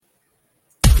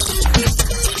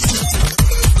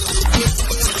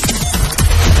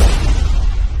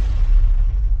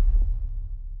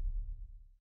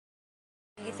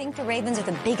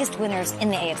winners in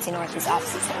the AFC North this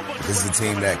offseason. This is a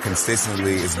team that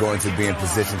consistently is going to be in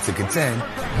position to contend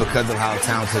because of how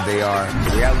talented they are.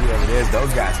 The reality of it is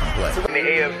those guys can play. In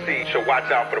the AFC should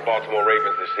watch out for the Baltimore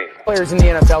Ravens this season. Players in the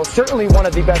NFL, certainly one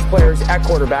of the best players at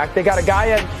quarterback. They got a guy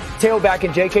at tailback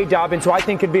in J.K. Dobbins, who I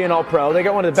think could be an all-pro. They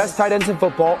got one of the best tight ends in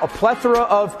football, a plethora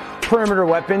of perimeter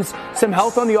weapons, some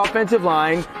health on the offensive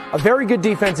line, a very good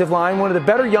defensive line, one of the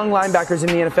better young linebackers in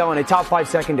the NFL, and a top 5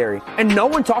 secondary. And no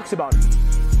one talks about it.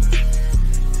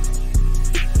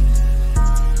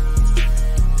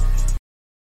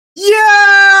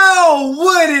 Yo,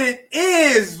 what it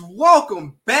is?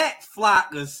 Welcome back,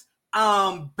 Flockers.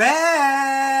 I'm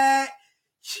back.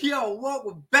 Yo,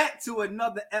 welcome back to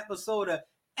another episode of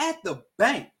At the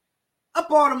Bank, a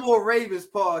Baltimore Ravens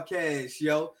podcast,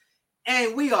 yo.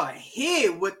 And we are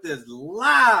here with this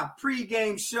live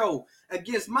pregame show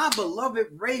against my beloved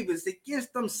Ravens,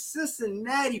 against them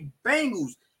Cincinnati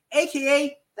Bengals,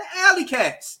 a.k.a. the Alley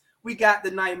Cats. We got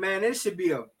tonight, man. It should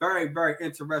be a very, very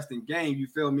interesting game, you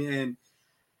feel me? And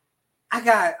I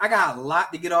got a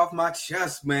lot to get off my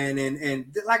chest, man. And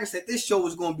like I said, this show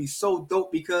is going to be so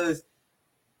dope because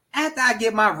after I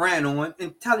get my rant on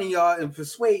and telling y'all and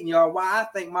persuading y'all why I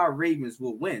think my Ravens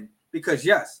will win, because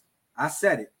yes, I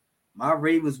said it, my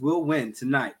Ravens will win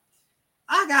tonight.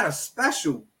 I got a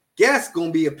special guest going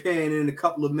to be appearing in a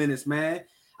couple of minutes, man.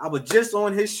 I was just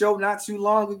on his show not too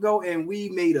long ago, and we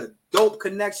made a dope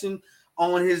connection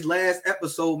on his last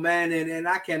episode, man. And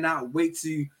I cannot wait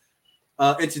to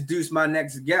introduce my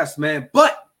next guest, man.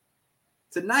 But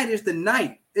tonight is the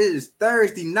night. It is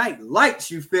Thursday night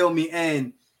lights, you feel me?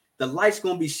 And the lights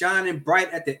going to be shining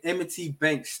bright at the M&T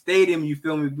Bank Stadium, you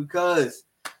feel me? Because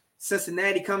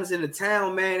Cincinnati comes into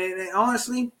town, man. And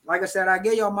honestly, like I said, I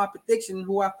gave y'all my prediction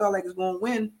who I felt like is going to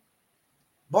win.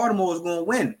 Baltimore is going to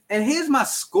win. And here's my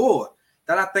score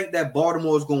that I think that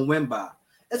Baltimore is going to win by.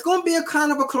 It's going to be a kind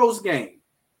of a close game.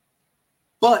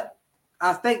 But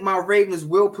I think my Ravens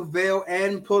will prevail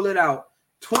and pull it out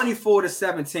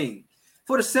 24-17.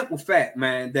 For the simple fact,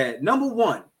 man, that number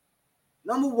one,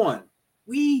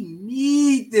 we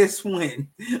need this win.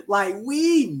 Like,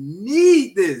 we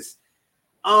need this.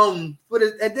 And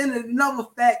then another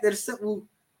fact, that a simple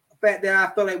fact that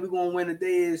I feel like we're going to win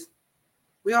today is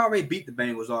we already beat the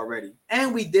Bengals already.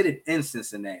 And we did it in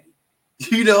Cincinnati.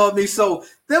 You know what I mean? So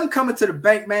them coming to the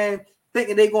bank, man,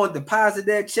 thinking they're going to deposit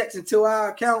their checks into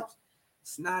our accounts,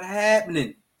 it's not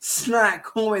happening. It's not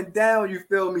going down, you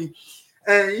feel me?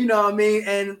 And you know what I mean?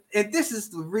 And this is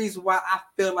the reason why I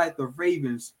feel like the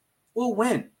Ravens will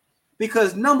win.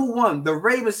 Because number one, the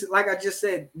Ravens, like I just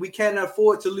said, we cannot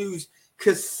afford to lose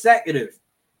consecutive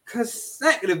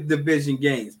division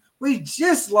games. We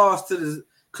just lost to the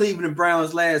Cleveland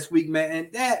Browns last week, man,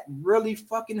 and that really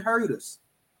fucking hurt us.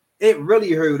 It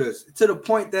really hurt us to the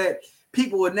point that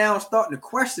people are now starting to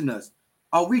question us.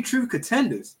 Are we true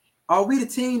contenders? Are we the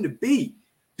team to beat?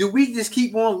 Do we just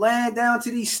keep on laying down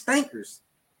to these stinkers?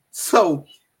 So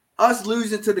us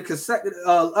losing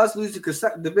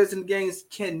consecutive division games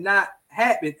cannot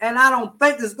happen, and I don't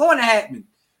think it's going to happen.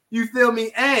 You feel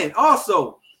me? And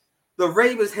also, the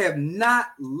Ravens have not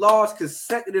lost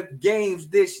consecutive games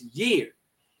this year.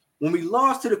 When we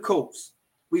lost to the Colts,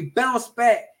 we bounced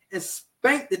back and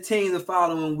spanked the team the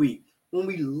following week. When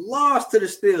we lost to the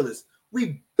Steelers,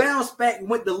 we bounced back and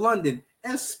went to London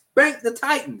and spanked the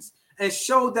Titans and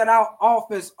showed that our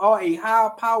offense are a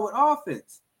high-powered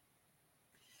offense.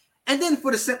 And then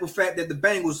for the simple fact that the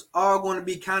Bengals are going to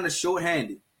be kind of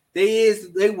short-handed. They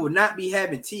will not be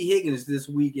having T. Higgins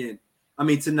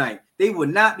tonight. They will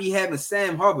not be having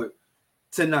Sam Hubbard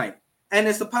tonight. And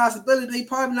it's a possibility they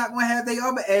probably not going to have their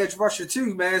other edge rusher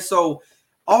too, man. So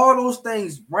all those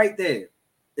things right there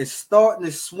is starting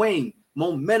to swing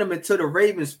momentum into the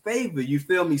Ravens' favor. You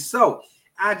feel me? So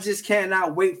I just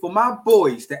cannot wait for my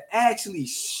boys to actually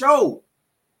show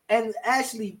and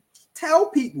actually tell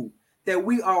people that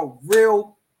we are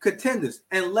real contenders.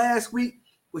 And last week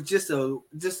was just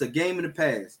a game in the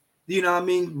past. You know what I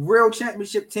mean? Real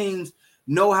championship teams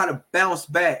know how to bounce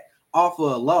back off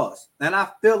of a loss. And I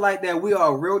feel like that we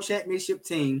are a real championship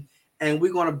team and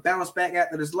we're going to bounce back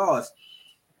after this loss.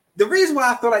 The reason why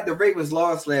I feel like the Ravens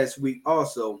lost last week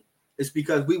also is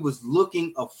because we was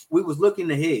looking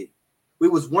ahead. We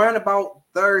was worrying about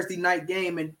Thursday night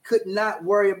game and could not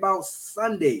worry about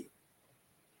Sunday.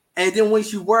 And then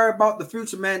once you worry about the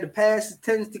future, man, the past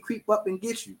tends to creep up and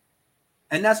get you.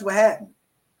 And that's what happened.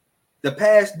 The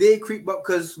past did creep up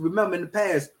because remember in the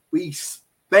past, we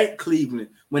spanked Cleveland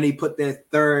when they put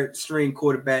that third string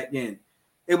quarterback in.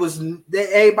 It was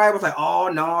everybody was like, oh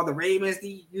no, the Ravens,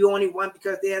 you only won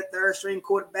because they had a third string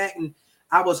quarterback. And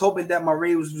I was hoping that my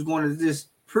Ravens was going to just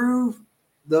prove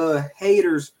the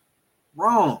haters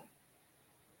wrong.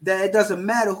 That it doesn't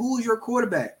matter who's your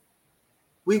quarterback.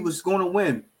 We was going to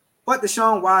win. But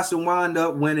Deshaun Watson wound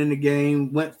up winning the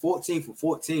game, went 14 for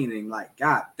 14, and like,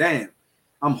 God damn.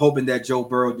 I'm hoping that Joe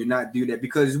Burrow do not do that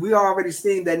because we already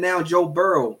seen that now Joe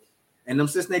Burrow and them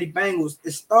Cincinnati Bengals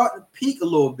is starting to peak a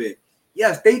little bit.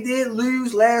 Yes, they did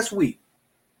lose last week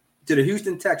to the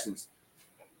Houston Texans.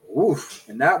 Oof,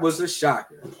 and that was a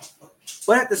shocker.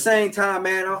 But at the same time,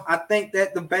 man, I think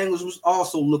that the Bengals was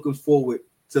also looking forward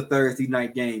to Thursday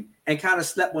night game and kind of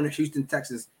slept on the Houston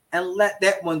Texans and let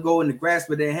that one go in the grasp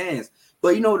of their hands.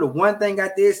 But you know, the one thing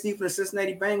I did see from the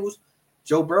Cincinnati Bengals,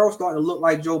 Joe Burrow starting to look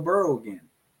like Joe Burrow again.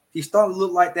 He's starting to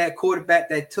look like that quarterback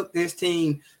that took his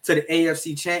team to the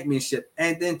AFC Championship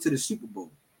and then to the Super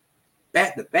Bowl.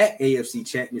 Back-to-back AFC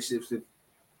Championships.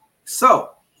 So,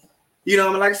 you know,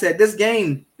 like I said, this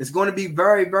game is going to be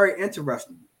very, very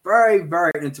interesting. Very,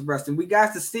 very interesting. We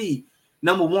got to see,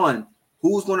 number one,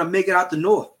 who's going to make it out the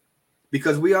North.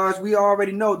 Because we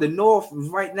already know the North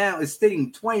right now is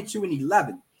sitting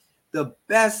 22-11. The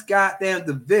best goddamn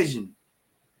division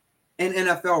in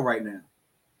NFL right now.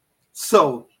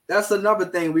 So that's another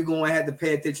thing we're going to have to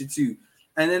pay attention to.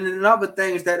 And then another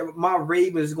thing is that my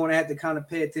Ravens are going to have to kind of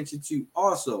pay attention to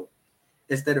also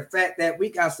is that the fact that we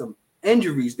got some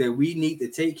injuries that we need to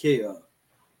take care of.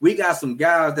 We got some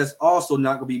guys that's also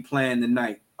not going to be playing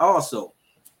tonight. Also,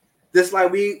 just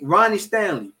like Ronnie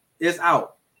Stanley is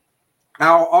out.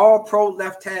 Our all-pro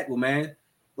left tackle, man.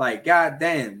 Like,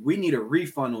 goddamn, we need a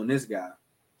refund on this guy.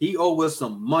 He owes us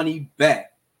some money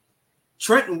back.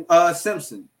 Trenton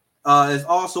Simpson is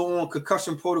also on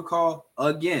concussion protocol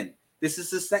again. This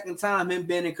is the second time him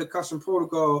being in concussion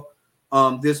protocol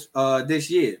this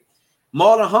year.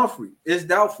 Marlon Humphrey is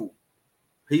doubtful.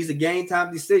 He's a game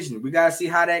time decision. We got to see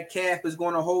how that calf is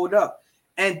going to hold up.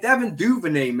 And Devin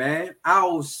Duvernay, man,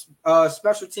 our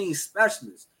special team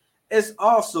specialist, is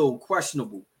also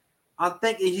questionable. I'm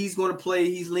thinking he's going to play.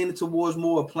 He's leaning towards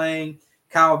more playing.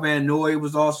 Kyle Van Noy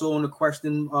was also on the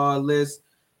question list.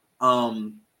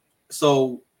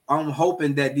 So I'm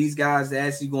hoping that these guys are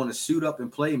actually going to suit up and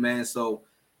play, man. So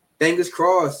fingers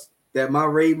crossed that my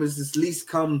Ravens at least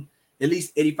come at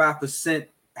least 85%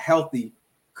 healthy.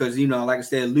 Because, you know, like I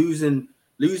said, losing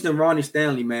Ronnie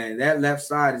Stanley, man, that left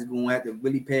side is going to have to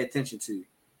really pay attention to.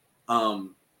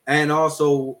 And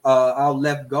also our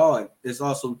left guard is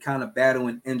also kind of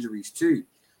battling injuries too.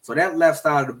 So that left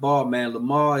side of the ball, man,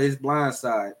 Lamar, his blind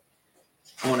side,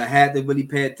 going to have to really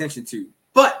pay attention to.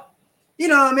 But, you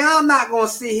know what I mean? I'm not going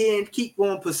to sit here and keep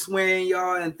on persuading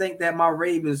y'all and think that my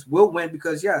Ravens will win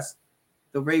because, yes,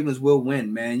 the Ravens will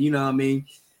win, man. You know what I mean?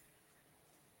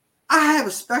 I have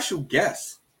a special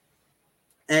guest.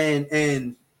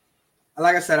 And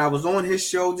like I said, I was on his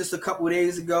show just a couple of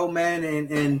days ago, man,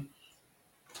 and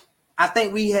I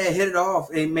think we had hit it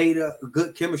off and made a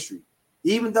good chemistry.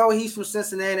 Even though he's from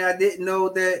Cincinnati, I didn't know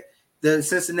that the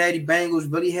Cincinnati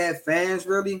Bengals really had fans,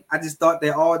 really. I just thought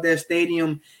that all their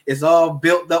stadium is all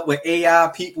built up with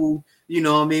AI people, you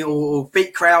know what I mean, or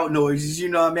fake crowd noises, you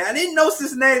know what I mean. I didn't know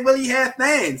Cincinnati really had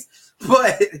fans.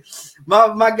 But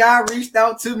my guy reached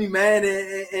out to me, man,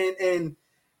 and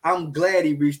I'm glad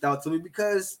he reached out to me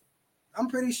because I'm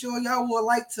pretty sure y'all would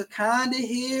like to kind of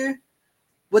hear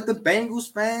what the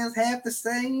Bengals fans have to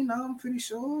say. You know, I'm pretty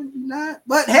sure you're not.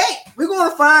 But, hey, we're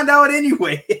going to find out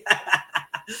anyway.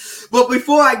 But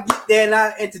before I get there and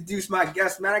I introduce my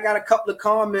guest, man, I got a couple of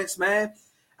comments, man.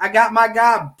 I got my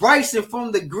guy Bryson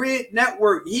from the Grid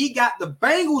Network. He got the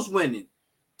Bengals winning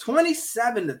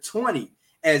 27-20.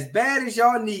 As bad as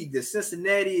y'all need, the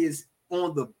Cincinnati is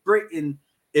on the brick, and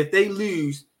if they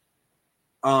lose,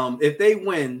 if they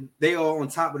win, they are on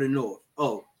top of the North.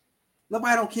 Oh,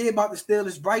 nobody don't care about the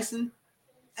Steelers, Bryson.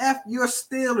 F your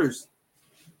Steelers.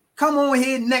 Come on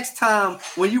here next time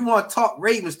when you want to talk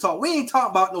Ravens talk. We ain't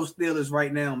talking about no Steelers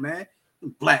right now, man.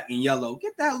 Black and yellow.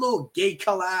 Get that little gay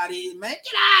color out of here, man.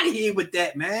 Get out of here with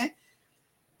that, man.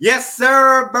 Yes,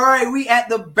 sir, Barry. We at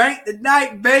the bank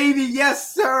tonight, baby.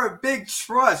 Yes, sir. Big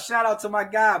trust. Shout out to my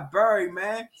guy, Barry,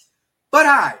 man. But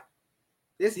all right,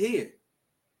 it's here.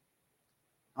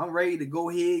 I'm ready to go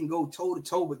ahead and go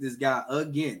toe-to-toe with this guy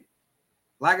again.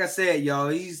 Like I said, y'all,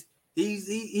 he's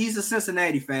a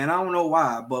Cincinnati fan. I don't know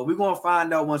why, but we're going to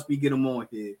find out once we get him on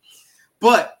here.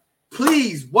 But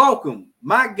please welcome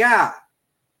my guy,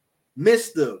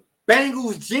 Mr.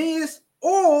 Bengals Genius,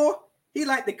 or he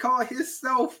like to call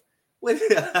himself with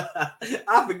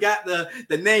I forgot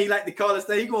the name he like to call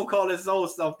himself. He gonna call his own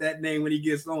self that name when he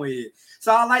gets on here.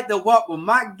 So I like to welcome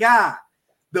my guy,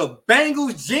 the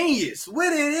Bengals Genius.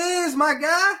 What it is, my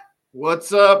guy?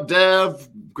 What's up, Dev?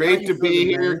 Great to be feeling,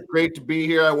 here. man? Great to be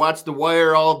here. I watched The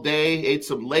Wire all day, ate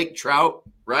some lake trout,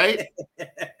 right?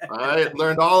 I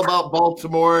learned all about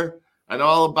Baltimore. I know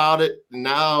all about it. And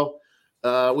now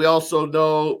we also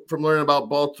know from learning about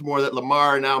Baltimore that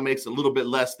Lamar now makes a little bit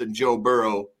less than Joe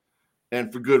Burrow,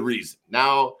 and for good reason.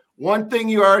 Now, one thing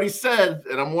you already said,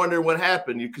 and I'm wondering what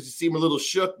happened, because you seem a little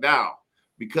shook now,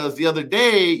 because the other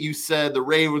day you said the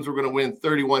Ravens were going to win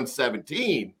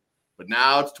 31-17. But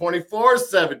now it's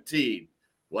 24-17.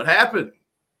 What happened?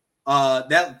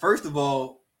 That first of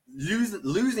all,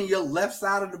 losing your left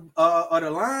side of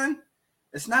the line,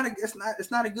 it's not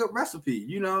a good recipe.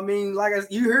 You know what I mean? Like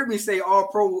you heard me say, All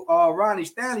Pro Ronnie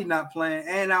Stanley not playing,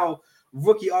 and our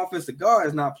rookie offensive guard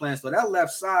is not playing. So that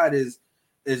left side is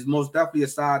most definitely a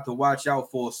side to watch out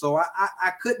for. So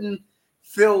I couldn't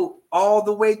feel all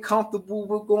the way comfortable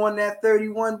with going that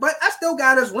 31, but I still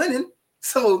got us winning.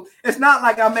 So it's not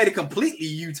like I made a completely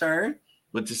U-turn.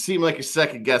 But you seem like you're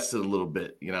second guessing a little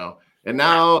bit, And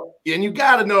now, and you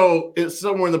got to know, it's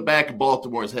somewhere in the back of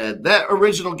Baltimore's head. That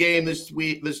original game this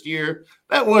year,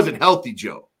 that wasn't healthy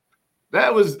Joe.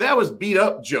 That was beat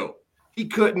up Joe. He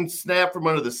couldn't snap from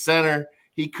under the center.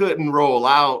 He couldn't roll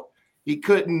out. He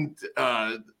couldn't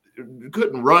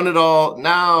run at all.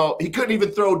 Now he couldn't even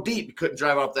throw deep. He couldn't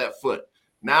drive off that foot.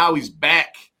 Now he's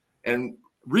back, and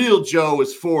real Joe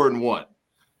is 4-1.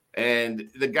 And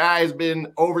the guy's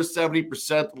been over 70%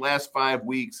 the last 5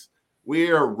 weeks. We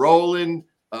are rolling.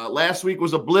 Last week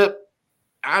was a blip.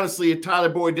 Honestly, if Tyler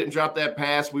Boyd didn't drop that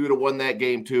pass, we would have won that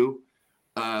game too.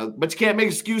 But you can't make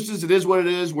excuses. It is what it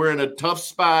is. We're in a tough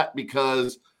spot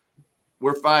because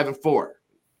we're 5-4.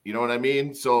 You know what I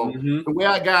mean? So The way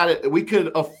I got it, we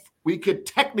could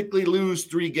technically lose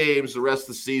 3 games the rest of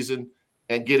the season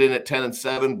and get in at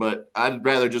 10-7, but I'd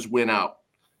rather just win out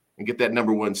and get that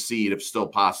number 1 seed if still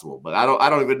possible. But I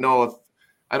don't even know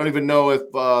if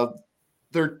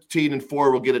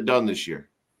 13-4 will get it done this year.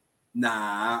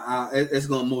 Nah, it's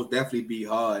gonna most definitely be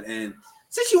hard. And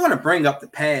since you want to bring up the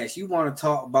past, you want to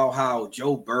talk about how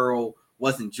Joe Burrow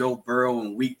wasn't Joe Burrow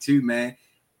in week 2, man.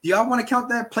 Do y'all want to count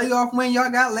that playoff win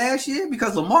y'all got last year?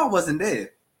 Because Lamar wasn't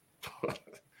there.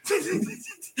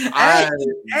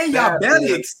 and y'all barely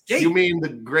escaped. You mean the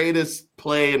greatest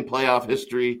play in playoff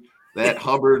history? That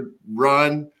Hubbard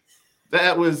run,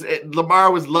 Lamar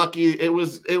was lucky. It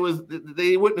was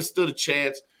they wouldn't have stood a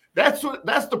chance. That's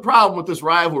the problem with this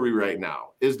rivalry right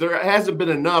now, is there hasn't been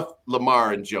enough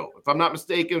Lamar and Joe. If I'm not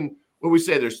mistaken, what we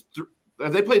say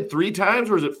have they played 3 times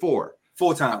or is it 4?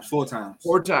 4 times.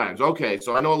 4 times. Okay,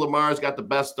 so I know Lamar's got the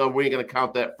best of. We ain't gonna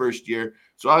count that first year.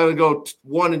 So I'm gonna go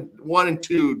 1 and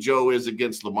 2. Joe is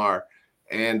against Lamar,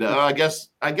 and I guess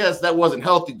that wasn't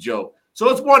healthy Joe. So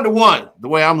it's 1-1, the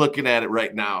way I'm looking at it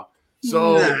right now.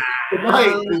 So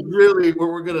tonight is really where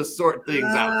we're going to sort things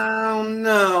out.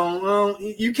 No.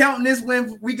 You counting this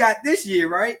win we got this year,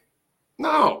 right?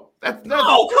 No. That's come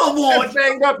on. That's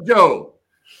banged up Joe.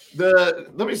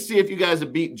 Let me see if you guys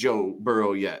have beat Joe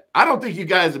Burrow yet. I don't think you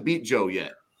guys have beat Joe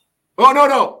yet. Oh,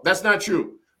 no. That's not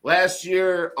true. Last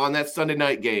year on that Sunday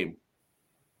night game,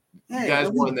 you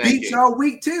guys won that game. Beat y'all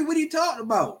week 2. What are you talking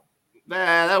about?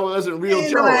 Nah, that wasn't real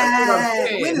Joe.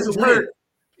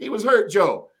 He was hurt,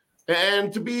 Joe.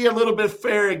 And to be a little bit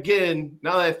fair again,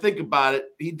 now that I think about it,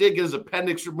 he did get his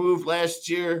appendix removed last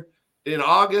year in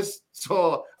August.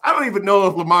 So I don't even know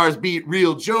if Lamar's beat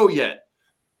real Joe yet.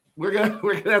 We're gonna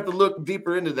have to look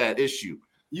deeper into that issue.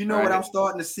 You know what I'm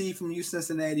starting to see from you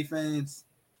Cincinnati fans?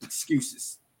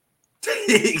 Excuses.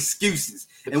 Excuses.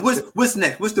 And what's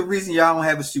next? What's the reason y'all don't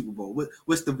have a Super Bowl?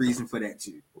 What's the reason for that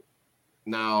too?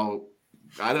 Now,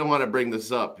 I don't want to bring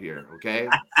this up here, okay?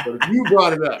 But if you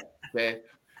brought it up, okay?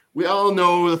 We all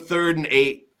know the 3rd and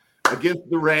 8 against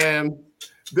the Rams.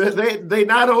 They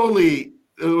not only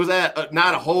was that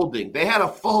not a holding, they had a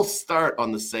false start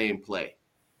on the same play.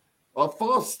 A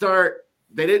false start,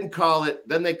 they didn't call it.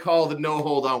 Then they called the no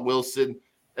hold on Wilson,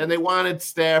 and they wanted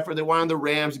Stafford. They wanted the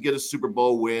Rams to get a Super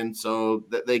Bowl win, so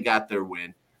they got their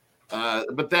win.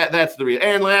 But that's the reason.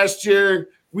 And last year,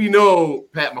 we know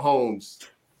Pat Mahomes.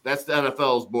 That's the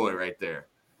NFL's boy right there.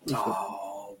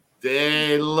 Oh,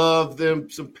 they love them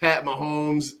some Pat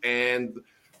Mahomes and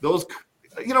those.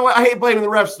 You know what? I hate blaming the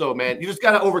refs though, man. You just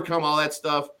got to overcome all that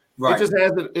stuff. Right.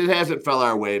 It hasn't fell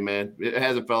our way, man. It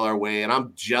hasn't fell our way, and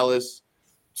I'm jealous.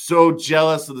 So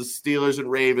jealous of the Steelers and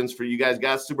Ravens for you guys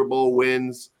got Super Bowl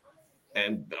wins.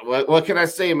 And what can I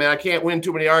say, man? I can't win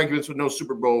too many arguments with no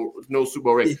Super Bowl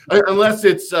ring, unless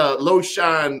it's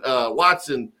LoShawn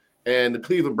Watson and the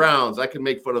Cleveland Browns. I can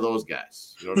make fun of those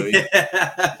guys. You know what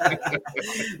I mean?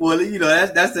 Well, you know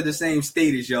that's in the same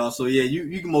state as y'all. So yeah,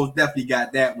 you most definitely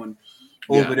got that one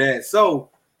over there. So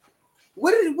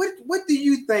What do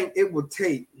you think it would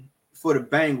take for the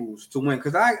Bengals to win?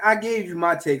 Because I gave you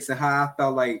my takes on how I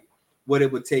felt like what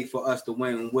it would take for us to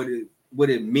win and what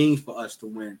it means for us to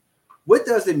win. What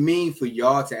does it mean for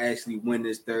y'all to actually win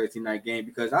this Thursday night game?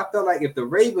 Because I felt like if the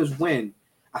Ravens win,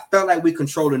 I felt like we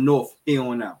control the North here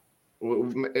on out.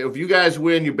 If you guys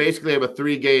win, you basically have a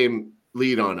 3-game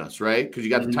lead on us, right? Because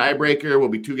you got the tiebreaker. We'll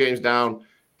be 2 games down.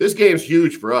 This game's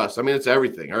huge for us. I mean, it's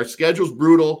everything. Our schedule's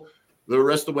brutal. The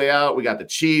rest of the way out, we got the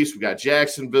Chiefs, we got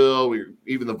Jacksonville.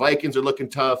 Even the Vikings are looking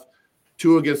tough.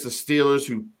 2 against the Steelers,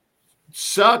 who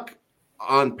suck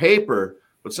on paper,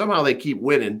 but somehow they keep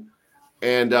winning.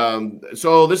 And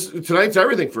so tonight's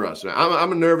everything for us.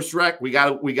 I'm a nervous wreck. We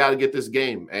got to get this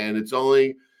game, and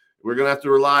we're gonna have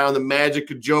to rely on the magic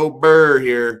of Joe Burr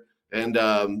here, and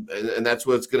that's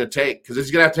what it's gonna take, because he's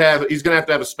gonna have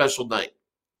to have a special night.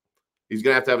 He's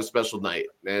gonna have to have a special night,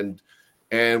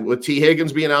 and with T.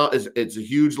 Higgins being out, it's a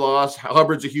huge loss.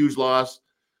 Hubbard's a huge loss,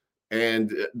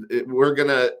 and we're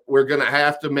gonna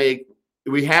have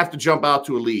to jump out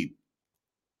to a lead.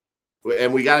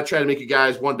 And we got to try to make you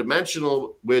guys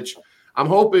one-dimensional, which I'm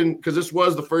hoping, because this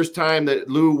was the first time that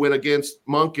Lou went against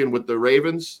Monken with the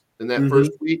Ravens in that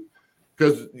first week,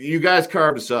 because you guys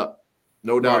carved us up.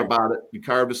 No doubt about it. You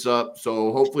carved us up.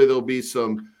 So hopefully there'll be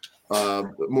some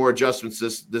more adjustments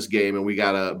this game, and we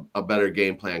got a better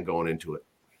game plan going into it.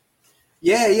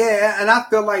 Yeah. And I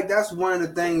feel like that's one of the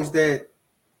things that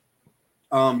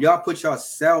y'all put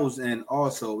yourselves in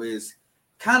also, is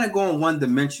kind of going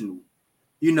one-dimensional.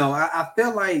 You know, I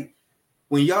feel like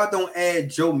when y'all don't add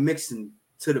Joe Mixon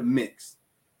to the mix,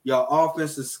 your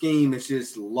offensive scheme is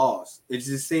just lost. It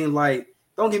just seems like,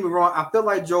 don't get me wrong, I feel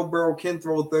like Joe Burrow can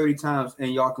throw 30 times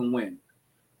and y'all can win.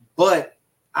 But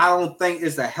I don't think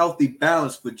it's a healthy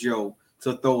balance for Joe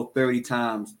to throw 30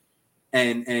 times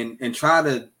and try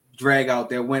to drag out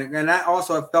their win. And I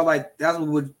also felt like that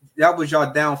was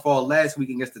y'all downfall last week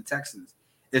against the Texans,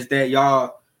 is that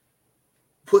y'all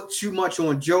put too much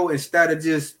on Joe instead of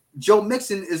just Joe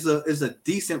Mixon is a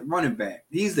decent running back.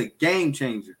 He's a game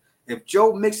changer. If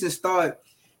Joe Mixon start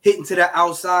hitting to the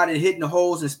outside and hitting the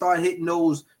holes and start hitting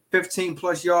those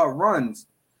 15-plus yard runs,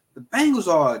 the Bengals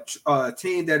are a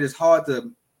team that is hard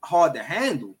to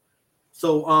handle.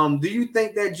 So do you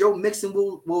think that Joe Mixon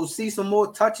will see some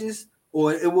more touches,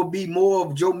 or it will be more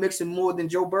of Joe Mixon more than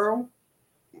Joe Burrow?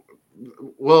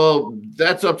 Well,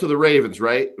 that's up to the Ravens,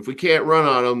 right? If we can't run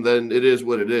on them, then it is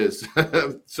what it is.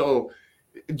 So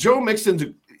Joe Mixon's,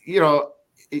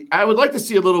 I would like to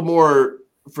see a little more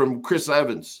from Chris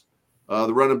Evans,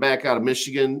 the running back out of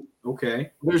Michigan.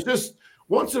 Okay. There's just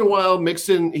once in a while,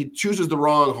 Mixon, he chooses the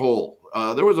wrong hole.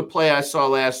 There was a play I saw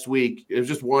last week. It was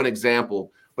just one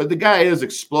example. But the guy is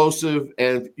explosive,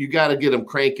 and you got to get him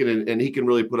cranking, and he can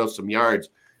really put up some yards.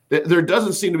 There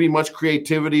doesn't seem to be much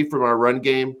creativity from our run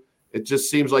game. It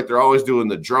just seems like they're always doing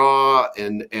the draw,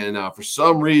 and for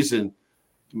some reason,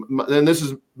 and this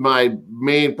is my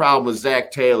main problem with Zach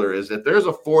Taylor, is that there's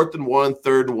a 4th and 1,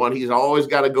 3rd and 1. He's always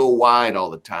got to go wide all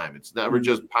the time. It's never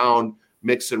just pound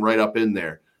Mixon right up in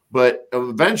there. But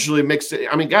eventually,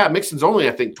 Mixon's only,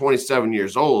 I think, 27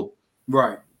 years old.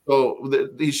 Right. So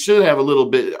he should have a little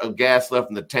bit of gas left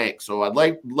in the tank. So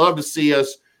I'd love to see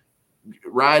us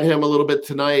ride him a little bit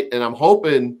tonight, and I'm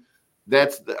hoping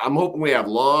we have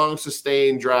long,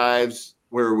 sustained drives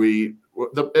where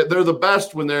they're the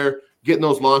best when they're getting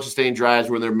those long, sustained drives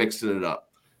where they're mixing it up.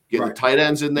 Getting the tight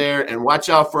ends in there, and watch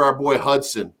out for our boy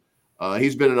Hudson.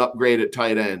 He's been an upgrade at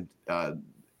tight end.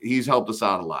 He's helped us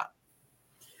out a lot.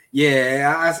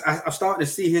 Yeah, I'm starting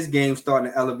to see his game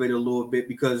starting to elevate a little bit,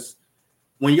 because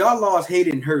when y'all lost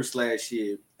Hayden Hurst last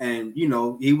year, and,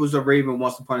 he was a Raven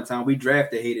once upon a time, we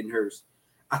drafted Hayden Hurst.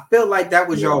 I feel like that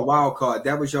was your wild card.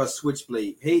 That was your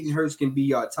switchblade. Hayden Hurst can be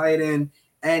your tight end,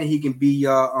 and he can be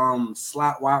your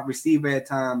slot wide receiver at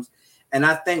times. And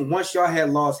I think once y'all had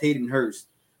lost Hayden Hurst,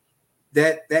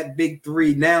 that big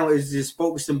three now is just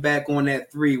focusing back on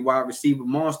that 3 wide receiver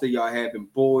monster y'all have in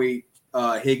Boyd,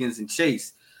 Higgins, and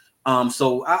Chase.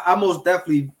 So I most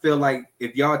definitely feel like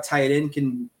if y'all tight end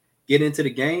can get into the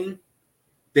game,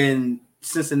 then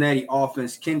Cincinnati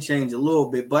offense can change a little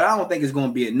bit, but I don't think it's going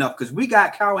to be enough, because we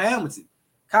got Kyle Hamilton.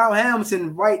 Kyle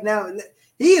Hamilton right now,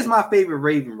 he is my favorite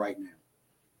Raven right now.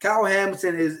 Kyle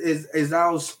Hamilton is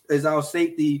our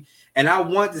safety, and I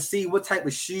want to see what type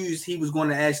of shoes he was going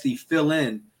to actually fill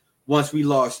in once we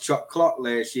lost Chuck Clark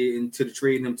last year into the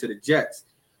trading him to the Jets.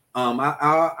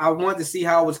 I wanted to see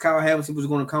how Kyle Hamilton was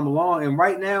going to come along, and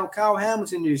right now Kyle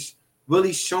Hamilton is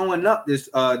really showing up this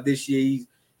year.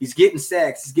 He's getting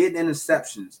sacks. He's getting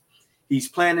interceptions. He's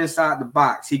playing inside the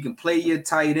box. He can play your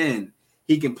tight end.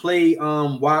 He can play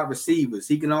wide receivers.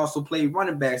 He can also play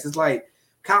running backs. It's like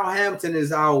Kyle Hamilton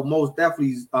is our most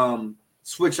definitely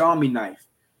switch army knife.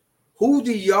 Who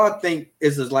do y'all think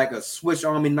is like a switch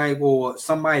army knife or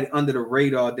somebody under the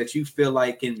radar that you feel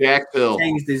like can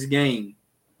change this game?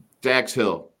 Dax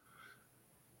Hill.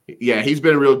 Yeah, he's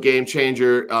been a real game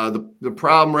changer. The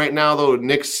problem right now, though,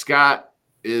 Nick Scott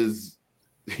he's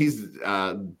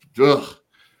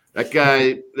that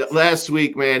guy last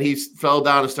week, man, he fell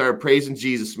down and started praising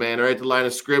Jesus, man, right at the line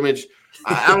of scrimmage.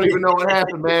 I don't even know what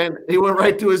happened, man. He went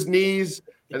right to his knees,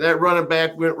 and that running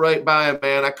back went right by him,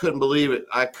 man. I couldn't believe it.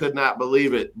 I could not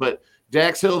believe it. But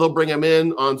Dax Hill, they'll bring him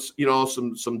in on,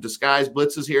 some disguised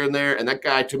blitzes here and there, and that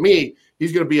guy, to me,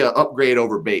 he's going to be an upgrade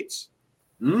over Bates.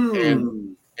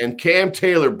 And Cam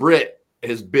Taylor-Britt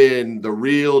has been the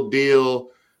real deal.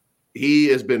 He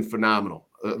has been phenomenal.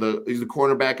 He's the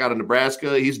cornerback out of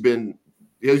Nebraska. He's been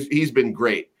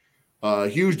great.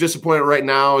 Huge disappointment right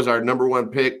now is our number one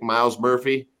pick, Miles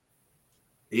Murphy.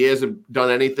 He hasn't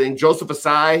done anything. Joseph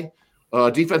Asai,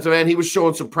 defensive end, he was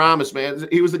showing some promise, man.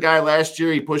 He was the guy last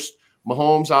year. He pushed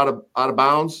Mahomes out of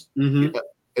bounds in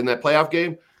that playoff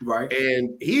game, right?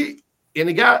 And he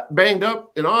got banged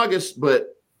up in August, but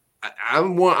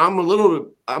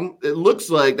it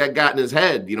looks like that got in his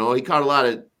head. He caught a lot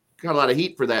of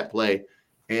heat for that play,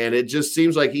 and it just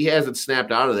seems like he hasn't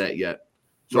snapped out of that yet.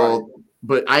 So, right.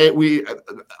 But I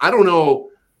don't know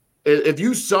if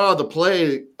you saw the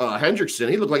play. Hendrickson,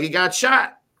 he looked like he got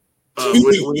shot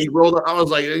when he rolled up. I was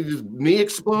like, did his knee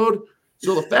explode?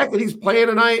 So the fact that he's playing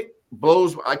tonight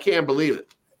blows. I can't believe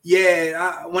it.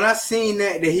 Yeah, when I seen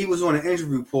that he was on an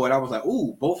injury report, I was like,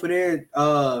 "Ooh, both of their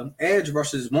edge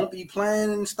rushers won't be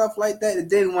playing and stuff like that." And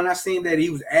then when I seen that he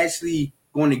was actually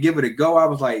going to give it a go, I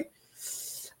was like,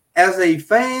 as a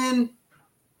fan,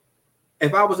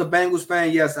 if I was a Bengals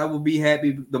fan, yes, I would be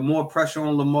happy. The more pressure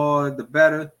on Lamar, the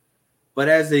better. But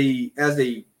as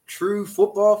a true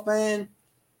football fan,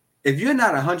 if you're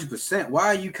not 100%, why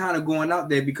are you kind of going out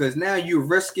there? Because now you're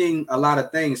risking a lot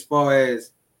of things as far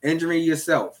as injuring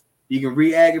yourself. You can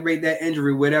re-aggravate that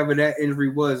injury, whatever that injury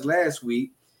was last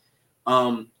week.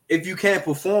 If you can't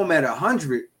perform at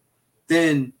 100,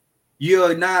 then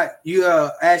you're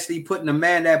actually putting a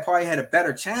man that probably had a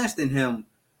better chance than him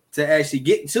to actually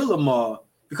get to Lamar.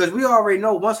 Because we already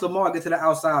know once Lamar get to the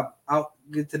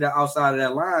outside of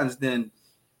that lines, then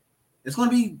it's going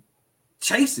to be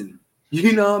chasing.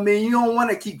 You know what I mean? You don't want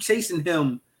to keep chasing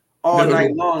him all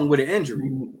night long with an injury.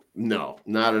 No,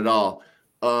 not at all.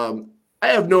 I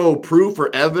have no proof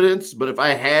or evidence, but if I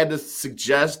had to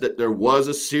suggest that there was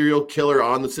a serial killer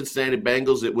on the Cincinnati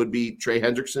Bengals, it would be Trey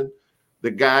Hendrickson.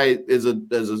 The guy is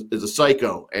a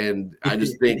psycho, and I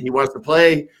just think he wants to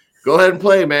play. Go ahead and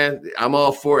play, man. I'm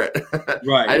all for it.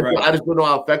 Right. I just don't know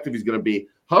how effective he's going to be.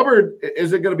 Hubbard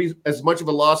isn't going to be as much of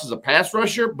a loss as a pass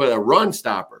rusher, but a run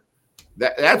stopper.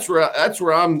 That's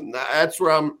where I'm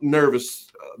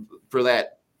nervous for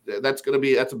that. That's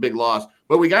a big loss,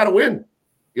 but we got to win.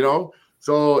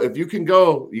 So if you can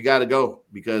go, you got to go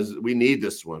because we need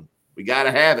this one. We got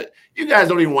to have it. You guys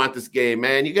don't even want this game,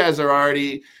 man. You guys are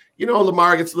already,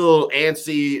 Lamar gets a little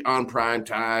antsy on prime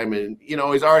time, and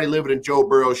he's already living in Joe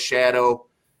Burrow's shadow.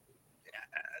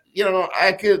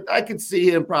 I could see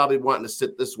him probably wanting to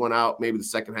sit this one out, maybe the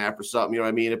second half or something. You know what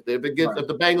I mean? If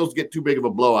the Bengals get too big of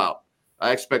a blowout,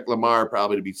 I expect Lamar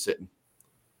probably to be sitting.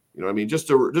 You know what I mean? Just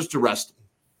to rest him.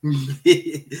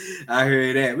 I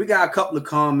heard that. We got a couple of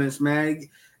comments, man,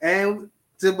 and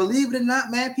to believe it or not,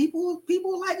 man, people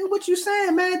liking what you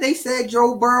saying, man. They said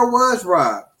Joe Burrow was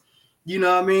robbed. You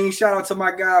know what I mean? Shout out to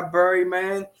my guy Burry,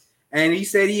 man, and he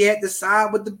said he had to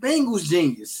side with the Bengals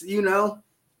genius.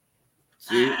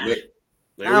 See, I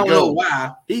don't know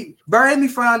why. Burry, let me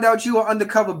find out you an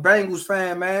undercover Bengals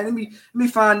fan, man. Let me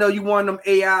find out you one of them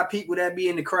AI people that be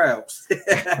in the crowds.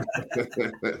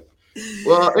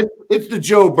 Well, it's the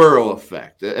Joe Burrow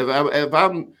effect. If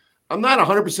I'm not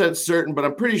 100% certain, but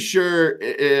I'm pretty sure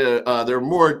there are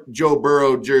more Joe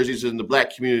Burrow jerseys in the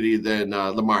black community than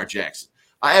Lamar Jackson.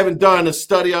 I haven't done a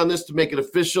study on this to make it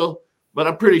official, but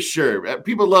I'm pretty sure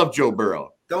people love Joe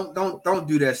Burrow. Don't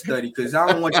do that study because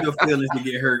I don't want your feelings to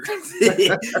get hurt.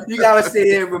 You gotta sit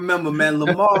here and remember, man.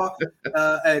 Lamar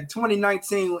at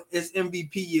 2019 is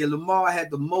MVP year. Lamar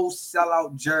had the most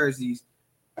sellout jerseys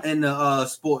in the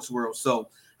sports world. So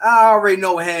I already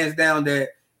know hands down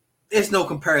that it's no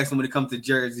comparison when it comes to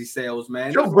jersey sales,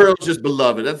 man. Joe Burrow's just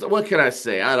beloved. What can I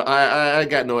say? I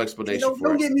got no explanation.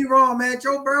 Don't get me wrong, man.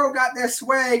 Joe Burrow got that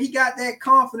swag. He got that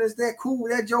confidence, that cool,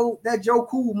 that Joe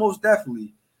cool, most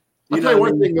definitely. I'll tell you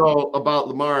one thing though about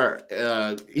Lamar.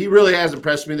 He really has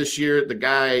impressed me this year. The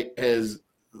guy has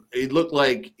It looked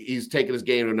like he's taking his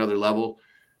game to another level.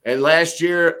 And last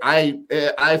year,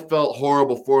 I felt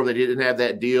horrible for him that he didn't have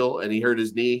that deal and he hurt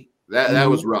his knee. That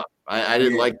was rough. I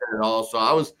didn't like that at all. So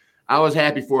I was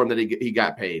happy for him that he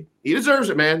got paid. He deserves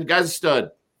it, man. The guy's a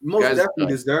stud. Most definitely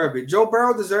deserve it. Joe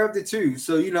Burrow deserved it too.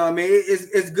 So I mean,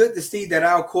 it's good to see that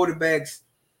our quarterbacks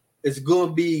is going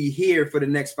to be here for the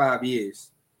next 5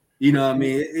 years. You know what I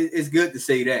mean? It's good to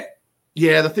say that.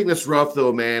 Yeah, the thing that's rough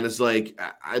though, man, is like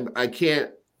I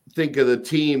can't think of the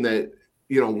team that,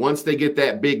 once they get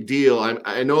that big deal.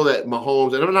 I know that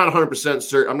Mahomes, and I'm not 100%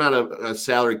 certain. I'm not a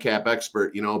salary cap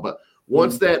expert, but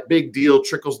once that big deal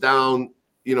trickles down,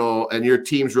 and your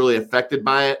team's really affected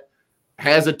by it,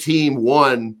 has a team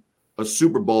won a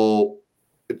Super Bowl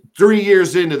 3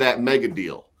 years into that mega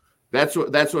deal? That's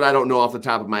what I don't know off the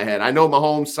top of my head. I know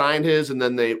Mahomes signed his and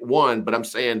then they won, but I'm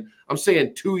saying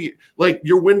 2 years. Like,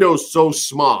 your window's so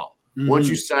small. Once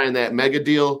you sign that mega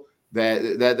deal,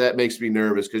 that makes me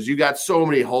nervous because you got so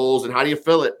many holes, and how do you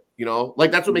fill it?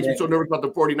 Like, that's what makes me so nervous about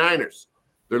the 49ers.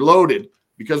 They're loaded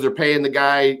because they're paying the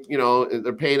guy,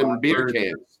 they're paying him in beer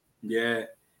cans. Yeah.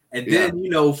 And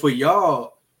then, for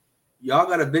y'all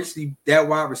got eventually that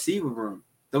wide receiver room.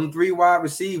 Them 3 wide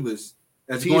receivers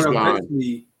that's going to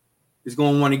eventually is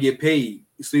going to want to get paid.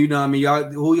 So, what I mean?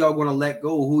 Who y'all going to let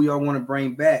go? Who y'all want to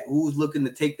bring back? Who's looking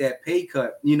to take that pay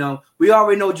cut? We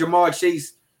already know Jamar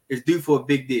Chase is due for a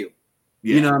big deal.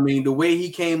 Yeah. You know what I mean? The way he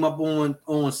came up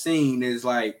on scene is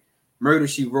like murder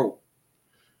she wrote.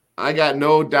 I got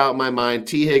no doubt in my mind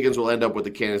T. Higgins will end up with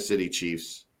the Kansas City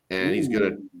Chiefs, and he's going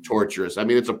to torture us. I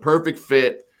mean, it's a perfect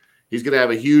fit. He's going to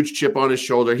have a huge chip on his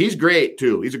shoulder. He's great,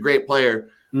 too. He's a great player.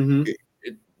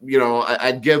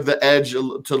 I'd give the edge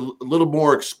to a little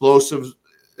more explosive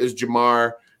as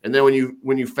Jamar. And then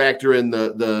when you factor in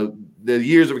the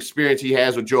years of experience he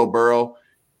has with Joe Burrow,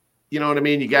 you know what I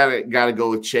mean? You gotta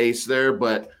go with Chase there.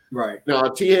 But right.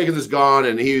 T. Higgins is gone,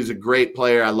 and he's a great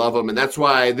player. I love him. And that's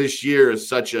why this year is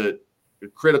such a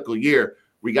critical year.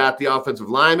 We got the offensive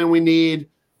lineman we need.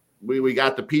 We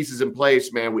got the pieces in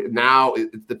place, man.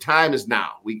 The time is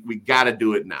now. We got to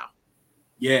do it now.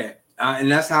 Yeah.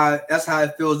 And that's how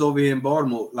it feels over here in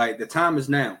Baltimore. Like, the time is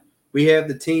now. We have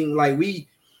the team. Like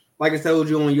I told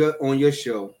you on your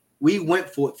show, we went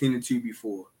 14-2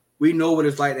 before. We know what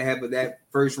it's like to have that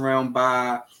first round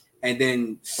bye and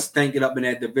then stank it up in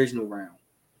that divisional round.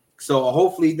 So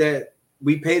hopefully that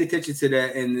we paid attention to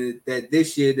that, and that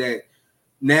this year, that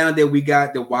now that we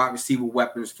got the wide receiver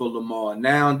weapons for Lamar,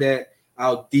 now that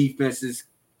our defense is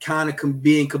kind of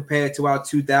being compared to our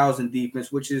 2000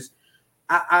 defense, which is,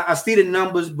 I see the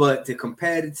numbers, but to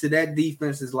compare it to that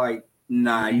defense is like,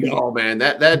 nah. Man,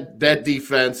 that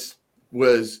defense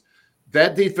was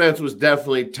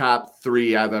definitely top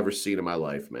 3 I've ever seen in my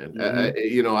life, man.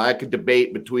 I could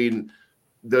debate between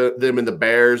them and the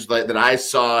Bears that I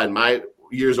saw in my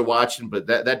years of watching, but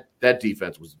that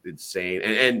defense was insane.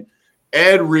 And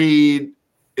Ed Reed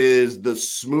is the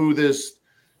smoothest,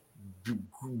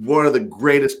 one of the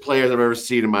greatest players I've ever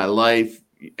seen in my life.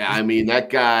 I mean, that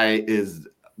guy is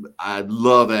 – I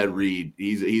love Ed Reed.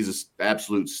 He's an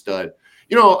absolute stud.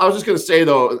 I was just going to say,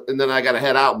 though, and then I got to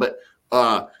head out, but,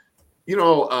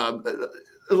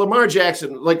 Lamar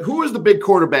Jackson, like, who was the big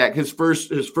quarterback his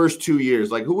first 2 years?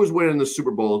 Like, who was winning the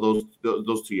Super Bowl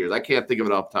those 2 years? I can't think of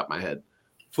it off the top of my head.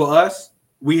 For us,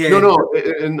 we had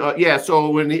and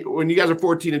so when you guys are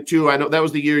 14-2, I know that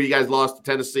was the year you guys lost to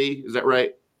Tennessee. Is that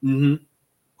right? Mm-hmm.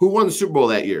 Who won the Super Bowl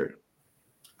that year?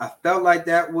 I felt like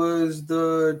that was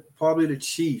probably the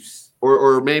Chiefs,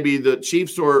 or maybe the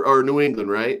Chiefs or New England,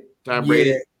 right? Tom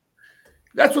Brady. Yeah.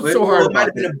 That's what's so hard. It might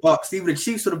have been the Bucks, either the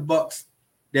Chiefs or the Bucks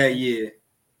that year.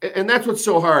 And that's what's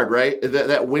so hard, right?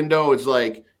 That window is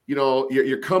like,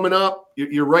 you're coming up,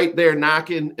 you're right there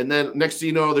knocking, and then next thing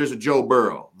you know, there's a Joe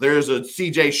Burrow, there's a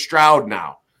C.J. Stroud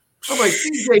now. I'm like,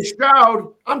 C.J.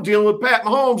 Stroud, I'm dealing with Pat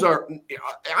Mahomes.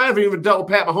 I haven't even dealt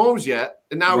with Pat Mahomes yet,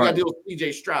 and now we got to deal with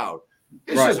C.J. Stroud.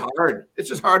 It's just hard. It's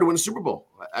just hard to win a Super Bowl.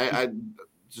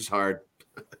 It's just hard.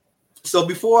 So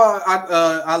before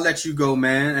I let you go,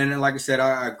 man, and like I said,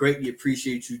 I greatly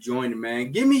appreciate you joining,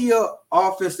 man. Give me your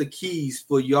offensive keys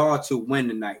for y'all to win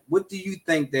tonight. What do you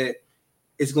think that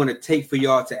it's going to take for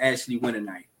y'all to actually win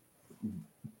tonight?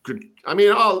 I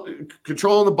mean,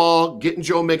 controlling the ball, getting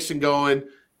Joe Mixon going,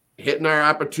 hitting our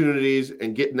opportunities,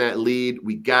 and getting that lead.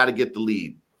 We got to get the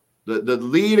lead. The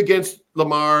lead against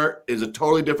Lamar is a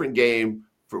totally different game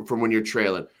from when you're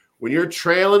trailing. When you're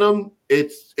trailing him,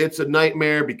 it's a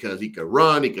nightmare because he could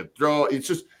run, he could throw. It's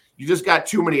just you just got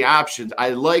too many options. I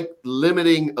like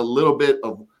limiting a little bit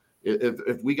of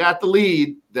if we got the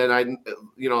lead, then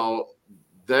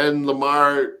then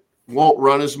Lamar won't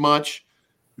run as much.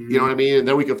 You know what I mean? And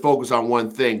then we can focus on one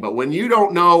thing. But when you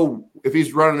don't know if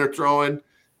he's running or throwing,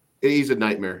 he's a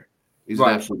nightmare. He's an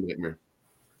absolute nightmare.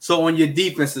 So on your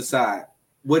defensive side,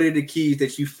 what are the keys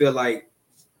that you feel like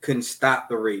can stop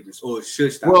the Ravens or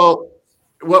should stop? Well,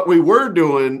 what we were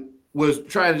doing was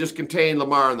trying to just contain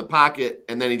Lamar in the pocket,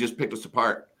 and then he just picked us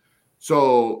apart.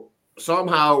 So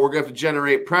somehow we're going to have to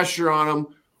generate pressure on him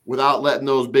without letting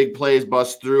those big plays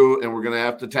bust through, and we're going to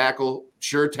have to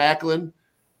tackling,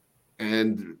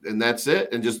 and that's it,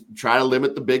 and just try to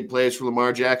limit the big plays for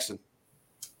Lamar Jackson.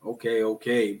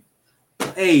 Okay.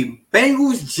 Hey,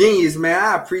 Bengals Genius, man,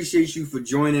 I appreciate you for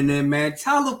joining in, man.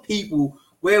 Tell the people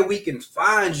where we can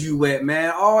find you at,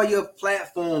 man. All your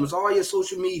platforms, all your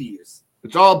social medias.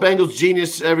 It's all Bengals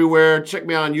Genius everywhere. Check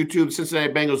me out on YouTube,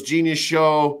 Cincinnati Bengals Genius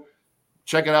Show.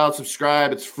 Check it out.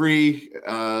 Subscribe. It's free.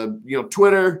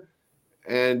 Twitter.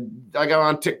 And I got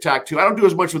on TikTok, too. I don't do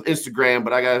as much with Instagram,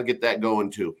 but I got to get that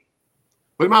going, too.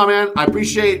 But, man, I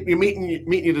appreciate you meeting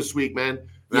you this week, man.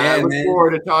 I look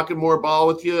forward to talking more ball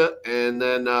with you. And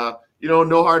then,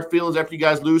 no hard feelings after you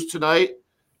guys lose tonight.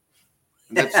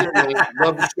 That's it, man.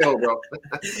 Love the show, bro.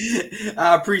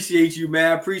 I appreciate you,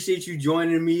 man. I appreciate you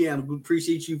joining me, and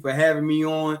appreciate you for having me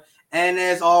on. And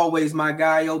as always, my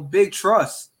guy, big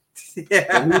trust.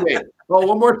 Oh,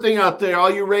 one more thing out there. All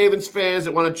you Ravens fans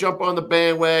that want to jump on the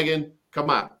bandwagon, come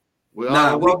on. We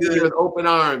welcome you with open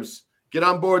arms. Get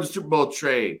on board the Super Bowl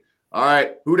train. All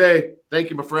right. Houday. Thank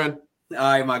you, my friend. All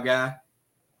right, my guy.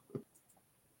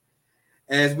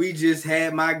 As we just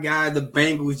had my guy, the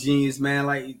Bengals Genius, man,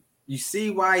 like, you see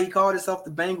why he called himself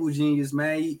the Bengal Genius,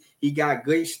 man. He got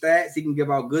great stats. He can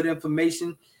give out good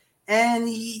information. And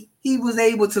he was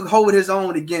able to hold his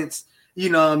own against,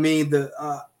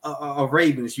 the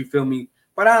Ravens, you feel me?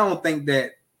 But I don't think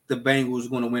that the Bengals are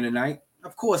going to win tonight.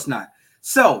 Of course not.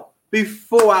 So,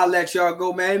 before I let y'all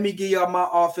go, man, let me give y'all my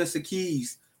offensive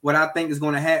keys, what I think is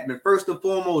going to happen. First and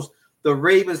foremost, the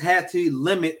Ravens have to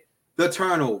limit the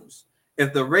turnovers.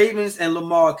 If the Ravens and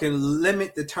Lamar can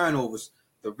limit the turnovers,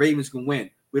 the Ravens can win.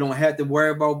 We don't have to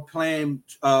worry about playing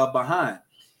behind.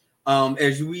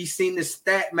 As we seen the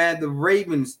stat, man, the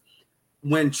Ravens,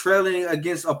 when trailing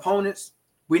against opponents,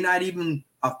 we're not even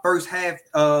a first half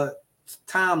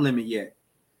time limit yet.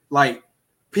 Like,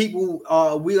 people,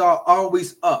 we are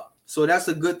always up. So that's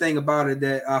a good thing about it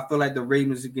that I feel like the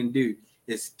Ravens can do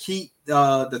is keep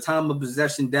the time of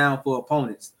possession down for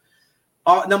opponents.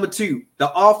 Number two,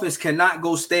 the offense cannot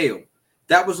go stale.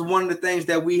 That was one of the things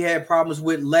that we had problems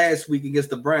with last week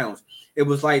against the Browns. It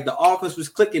was like the offense was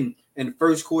clicking in the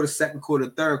first quarter, second quarter,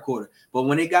 third quarter. But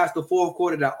when it got to the fourth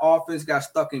quarter, the offense got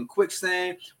stuck in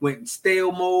quicksand, went in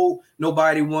stale mode.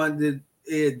 Nobody wanted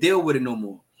to deal with it no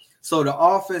more. So the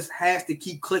offense has to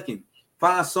keep clicking.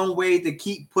 Find some way to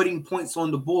keep putting points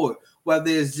on the board, whether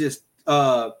it's just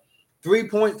 3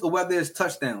 points or whether it's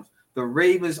touchdowns. The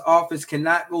Ravens offense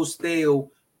cannot go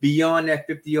stale beyond that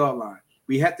 50-yard line.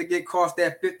 We have to get across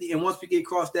that 50, and once we get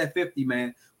across that 50,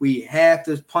 man, we have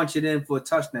to punch it in for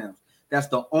touchdowns. That's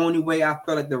the only way I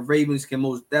feel like the Ravens can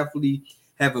most definitely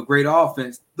have a great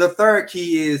offense. The third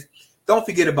key is don't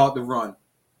forget about the run.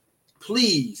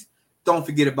 Please don't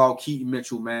forget about Keaton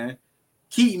Mitchell, man.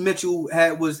 Keaton Mitchell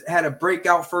had a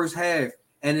breakout first half,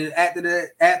 and then after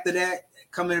that,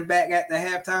 coming back at the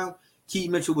halftime,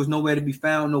 Keaton Mitchell was nowhere to be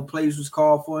found. No plays was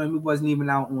called for him. He wasn't even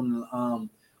out on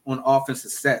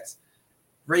offensive sets.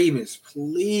 Ravens,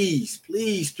 please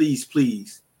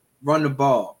run the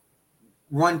ball.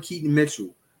 Run Keaton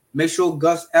Mitchell. Make sure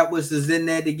Gus Edwards is in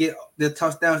there to get the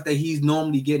touchdowns that he's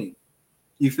normally getting.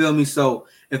 You feel me? So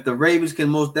if the Ravens can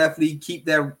most definitely keep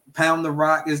that pound the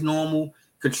rock as normal,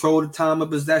 control the time of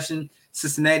possession,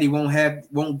 Cincinnati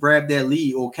won't grab that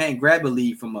lead or can't grab a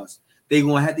lead from us. They're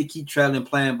going to have to keep trailing,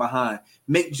 playing behind.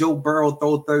 Make Joe Burrow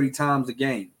throw 30 times a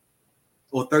game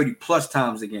or 30-plus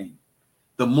times a game.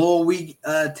 The more we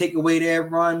take away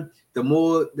that run, the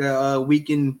more we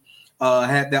can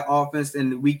have that offense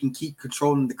and we can keep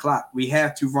controlling the clock. We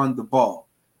have to run the ball.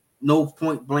 No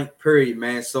point blank period,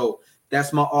 man. So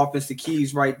that's my offensive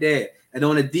keys right there. And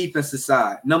on the defensive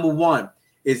side, number one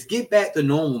is get back to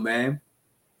normal, man.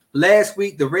 Last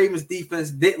week, the Ravens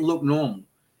defense didn't look normal.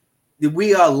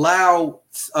 We allowed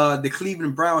the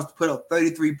Cleveland Browns to put up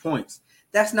 33 points.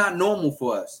 That's not normal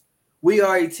for us. We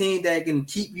are a team that can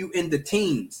keep you in the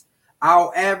teens.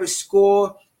 Our average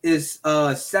score is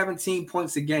 17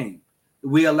 points a game.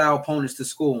 We allow opponents to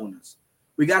score on us.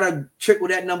 We got to trickle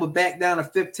that number back down to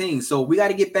 15. So we got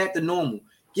to get back to normal.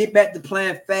 Get back to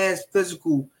playing fast,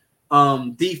 physical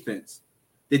defense.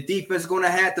 The defense is going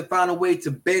to have to find a way to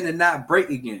bend and not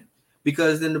break again.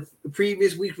 Because in the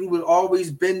previous week, we were always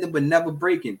bending but never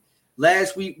breaking.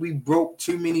 Last week, we broke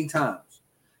too many times.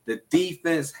 The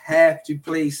defense have to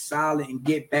play solid and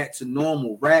get back to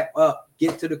normal. Wrap up,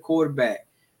 get to the quarterback,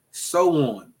 so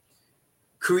on.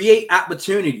 Create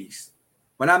opportunities.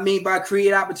 What I mean by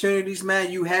create opportunities,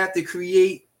 man, you have to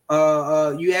create.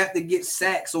 You have to get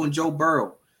sacks on Joe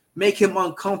Burrow. Make him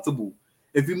uncomfortable.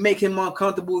 If you make him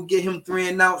uncomfortable, get him 3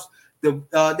 and outs.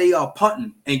 They are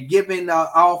punting and giving the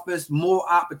offense more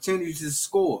opportunities to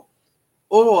score.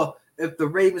 Or if the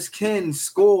Ravens can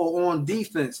score on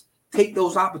defense, take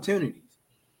those opportunities.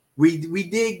 We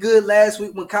did good last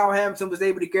week when Kyle Hamilton was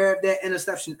able to grab that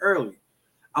interception early.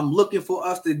 I'm looking for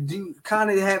us to do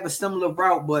kind of have a similar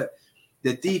route, but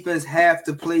the defense have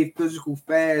to play physical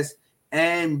fast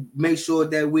and make sure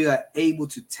that we are able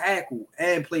to tackle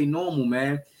and play normal,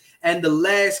 man. And the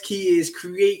last key is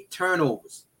create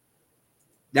turnovers.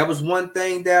 That was one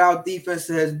thing that our defense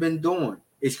has been doing,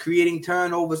 is creating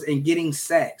turnovers and getting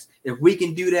sacks. If we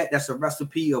can do that, that's a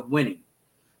recipe of winning.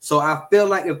 So I feel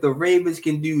like if the Ravens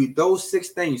can do those 6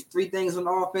 things, 3 things on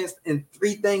offense and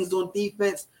 3 things on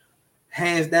defense,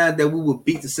 hands down that we will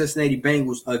beat the Cincinnati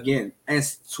Bengals again and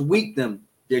sweep them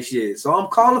this year. So I'm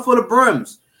calling for the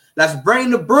brims. Let's bring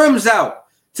the brims out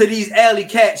to these alley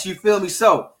cats, you feel me?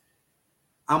 So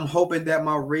I'm hoping that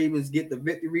my Ravens get the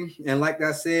victory. And like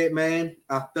I said, man,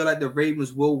 I feel like the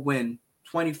Ravens will win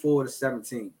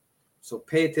 24-17. So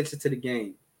pay attention to the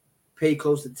game. Pay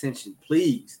close attention,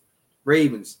 please.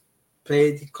 Ravens,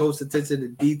 pay close attention to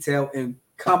detail and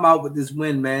come out with this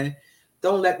win, man.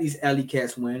 Don't let these alley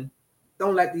cats win.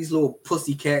 Don't let these little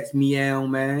pussy cats meow,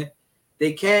 man.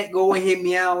 They can't go in here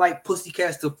meow like pussy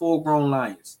cats to full-grown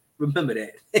lions. Remember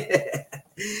that.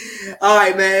 All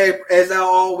right, man. As I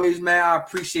always, man, I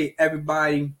appreciate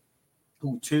everybody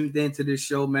who tuned into this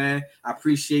show, man. I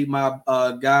appreciate my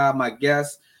guy, my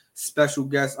guest, special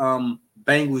guest,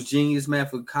 Bengals Genius, man,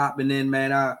 for copping in,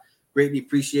 man. I greatly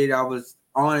appreciate it. I was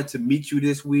honored to meet you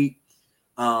this week.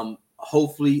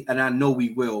 Hopefully, and I know we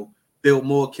will, build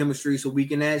more chemistry so we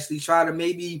can actually try to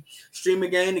maybe stream a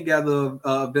game together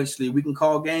eventually. We can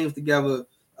call games together,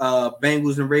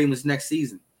 Bengals and Ravens next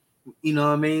season. You know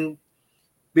what I mean?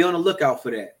 Be on the lookout for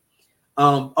that.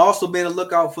 Also be on the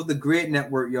lookout for the Grid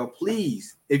Network, yo.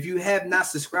 Please, if you have not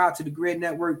subscribed to the Grid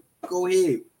Network, go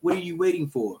ahead. What are you waiting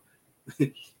for?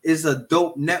 It's a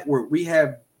dope network. We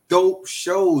have dope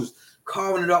shows,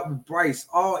 Carving It Up with Bryce,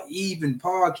 All Even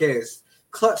podcasts,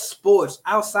 Clutch Sports,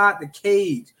 Outside the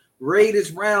Cage,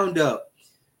 Raiders Roundup,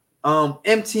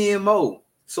 MTMO.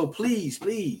 So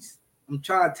please, I'm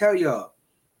trying to tell y'all,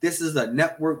 this is a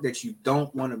network that you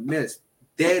don't want to miss.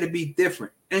 Dare to be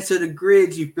different. Enter the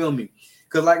grid, you feel me?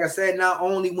 Because like I said, not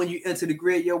only when you enter the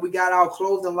grid, yo, we got our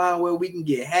clothing line where we can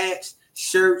get hats,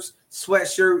 shirts,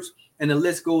 sweatshirts, and the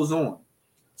list goes on.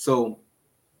 So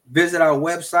visit our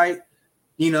website.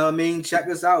 You know what I mean? Check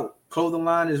us out. Clothing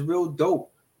line is real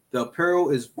dope. The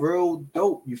apparel is real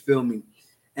dope. You feel me?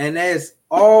 And as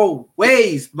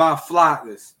always, my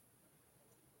flockers,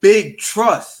 big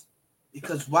trust.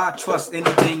 Because why trust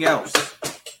anything else?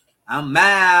 I'm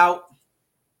out.